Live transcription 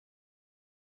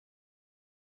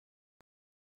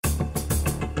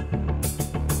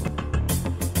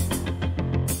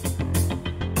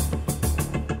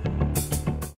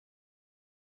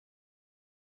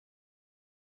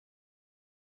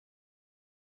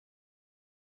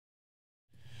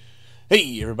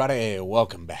Hey everybody,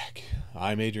 welcome back.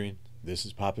 I'm Adrian. This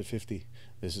is Pop at 50.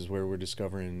 This is where we're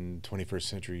discovering 21st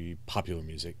century popular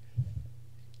music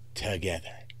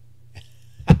together.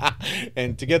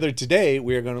 And together today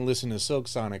we are going to listen to Silk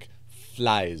Sonic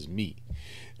Flies Me.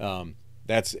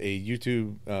 That's a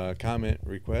YouTube comment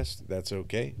request. That's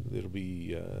okay. It'll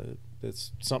be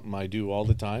that's something I do all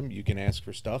the time. You can ask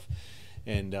for stuff,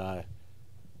 and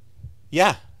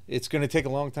yeah, it's going to take a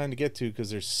long time to get to because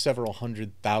there's several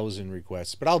 100,000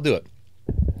 requests, but I'll do it.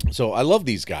 So I love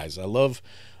these guys. I love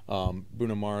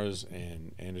Bruno Mars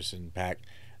and Anderson Paak.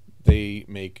 They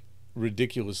make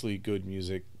ridiculously good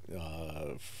music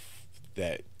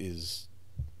that is,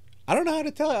 I don't know how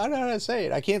to tell it. I don't know how to say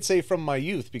it. I can't say from my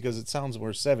youth because it sounds more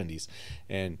 70s.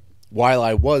 And while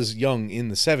I was young in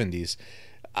the 70s,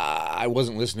 I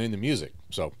wasn't listening to music.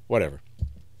 So whatever.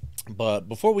 But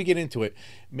before we get into it,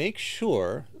 make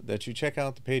sure that you check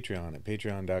out the Patreon at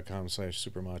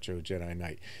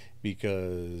patreon.com/supermachojedi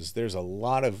because there's a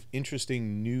lot of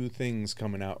interesting new things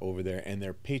coming out over there, and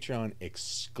they're Patreon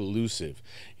exclusive.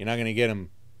 You're not going to get them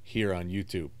here on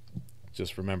YouTube.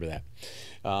 Just remember that.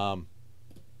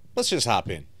 Let's just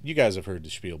hop in. You guys have heard the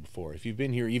spiel before. If you've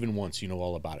been here even once, you know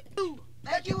all about it. Ooh,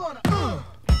 like you wanna, I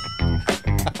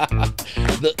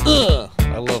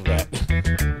love that.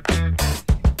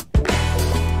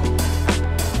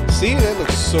 See, that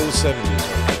looks so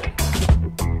 70s right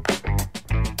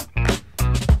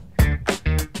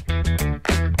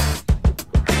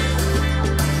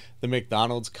there. The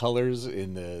McDonald's colors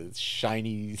in the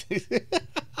shiny...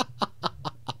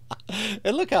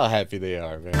 And look how happy they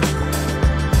are, man.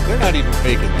 They're not even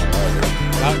faking that,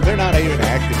 are they? They're not even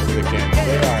acting for the camera.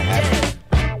 They are happy.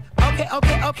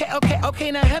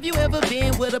 Okay, now have you ever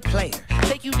been with a player?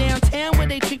 Take you downtown where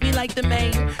they treat me like the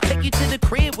mayor. Take you to the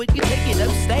crib where you take it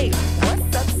upstairs.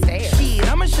 What's upstairs? Shit,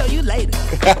 I'ma show you later.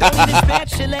 Don't need a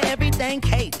spatula, everything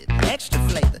catered. Extra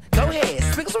flavor. Go ahead,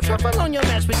 sprinkle some truffle on your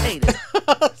mashed potatoes.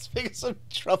 Sprinkle some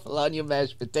truffle on your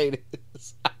mashed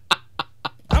potatoes.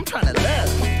 I'm trying to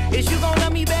love you. Is you gonna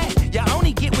love me back? You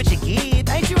only get what you give.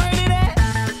 Ain't you heard of that?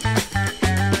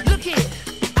 Look here,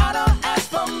 I don't ask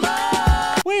for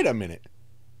much. Wait a minute.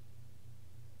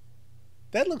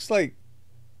 That looks like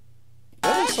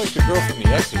the girl from The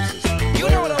Exorcist. You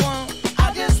know what I want.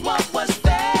 I just want what's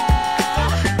fair.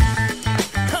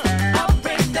 I'll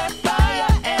bring that fire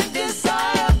and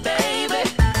desire, baby.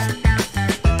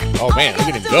 Oh man, look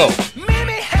at him go. Meet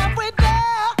me halfway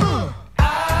there.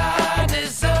 I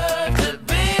deserve to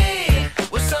be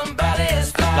with somebody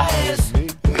as fly as me.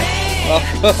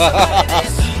 Somebody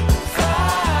as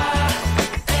fly.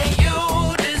 And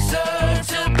you deserve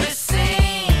to be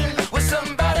seen with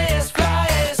somebody as fly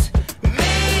as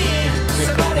me.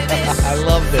 Somebody this I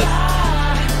love this.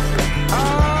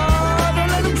 don't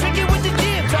let them trick you with the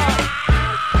jib talk.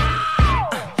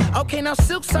 Okay, now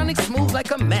Silk Sonic smooth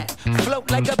like a mat. Float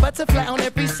like a butterfly on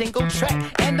every single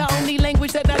track. And the only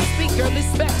language that I speak, girl, is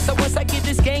fact. So once I give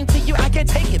this game to you, I can't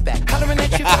take it back. Hollering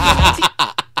at you from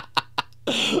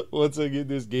Once I get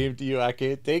this game to you, I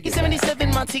can't take it. 77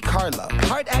 Monte Carlo,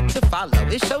 hard act to follow.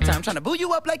 It's showtime, trying to boo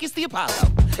you up like it's the Apollo.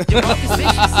 Your walk is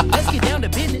vicious, let's get down to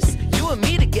business. You and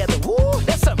me together, woo,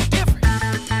 that's something different.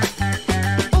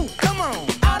 Ooh, come on,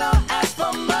 I don't ask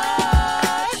for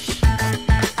much.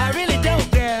 I really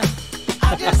don't, girl.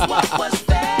 I just want what's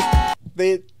fair.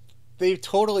 They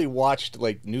totally watched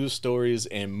like news stories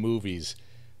and movies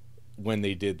when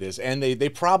they did this, and they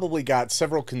probably got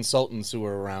several consultants who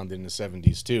were around in the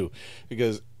 70s too,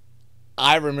 because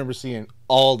I remember seeing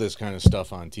all this kind of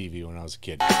stuff on TV when I was a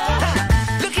kid.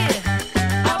 Look here,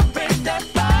 I'll bring that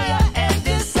fire and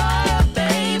desire,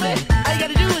 baby. All you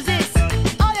gotta do is this.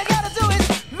 All you gotta do is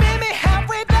meet me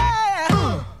halfway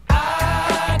there.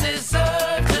 I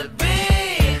deserve to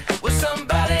be with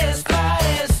somebody as fly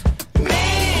as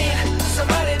me.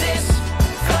 Somebody this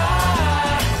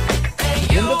fly.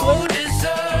 And you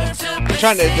deserve to be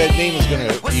That name is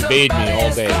gonna evade me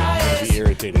all day. I'm gonna be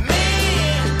irritated.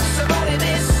 somebody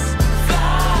this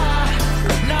fly.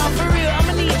 Now for real,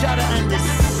 I'ma need y'all to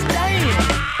understand.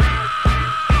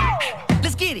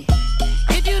 Let's get it.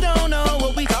 If you don't know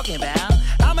what we talking about,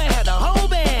 I'ma have the whole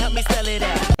band help me spell it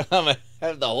out. I'm gonna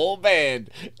have the whole band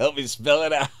help me spell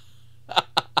it out.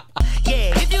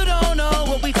 Yeah, if you don't know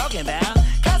what we talking about,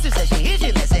 concert session, here's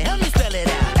your lesson, help me spell it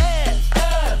out.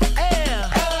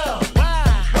 F-L-L-Y.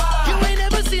 You ain't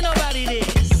never seen nobody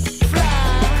this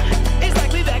fly. It's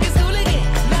like we back in school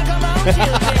again. Now come on,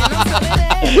 children, I'm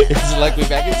spelling it. It's like we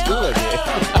back in school again.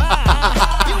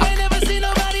 You ain't never seen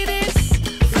nobody this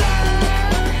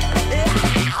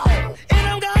fly. And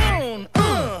I'm gone.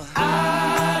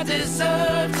 I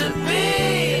deserve to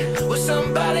be with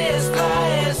somebody as fly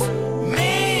as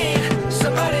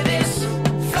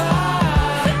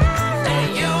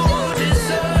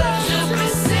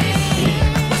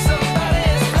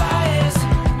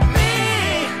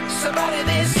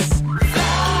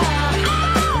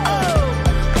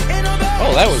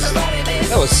Oh,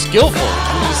 that was skillful.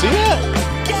 Did you see that?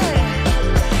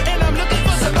 And I'm looking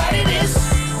for somebody this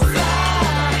fly.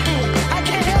 I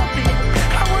can't help it.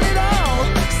 I want it all.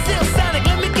 Still Sonic,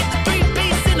 let me get the 3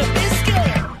 piece in a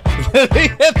biscuit.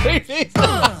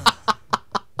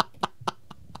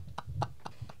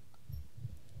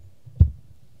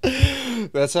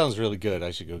 That sounds really good.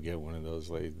 I should go get one of those.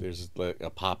 Like, there's like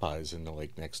a Popeyes in the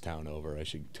like next town over. I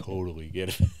should totally get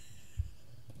it.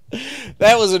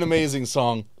 That was an amazing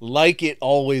song, like it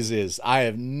always is. I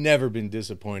have never been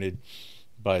disappointed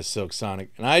by Silk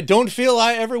Sonic, and I don't feel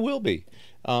I ever will be.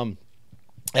 That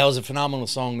was a phenomenal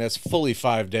song. That's fully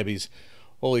 5 Debbies.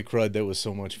 Holy crud, that was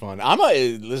so much fun. I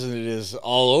might listen to this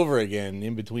all over again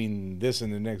in between this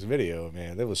and the next video,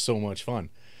 man. That was so much fun.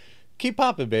 Keep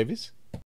popping, babies.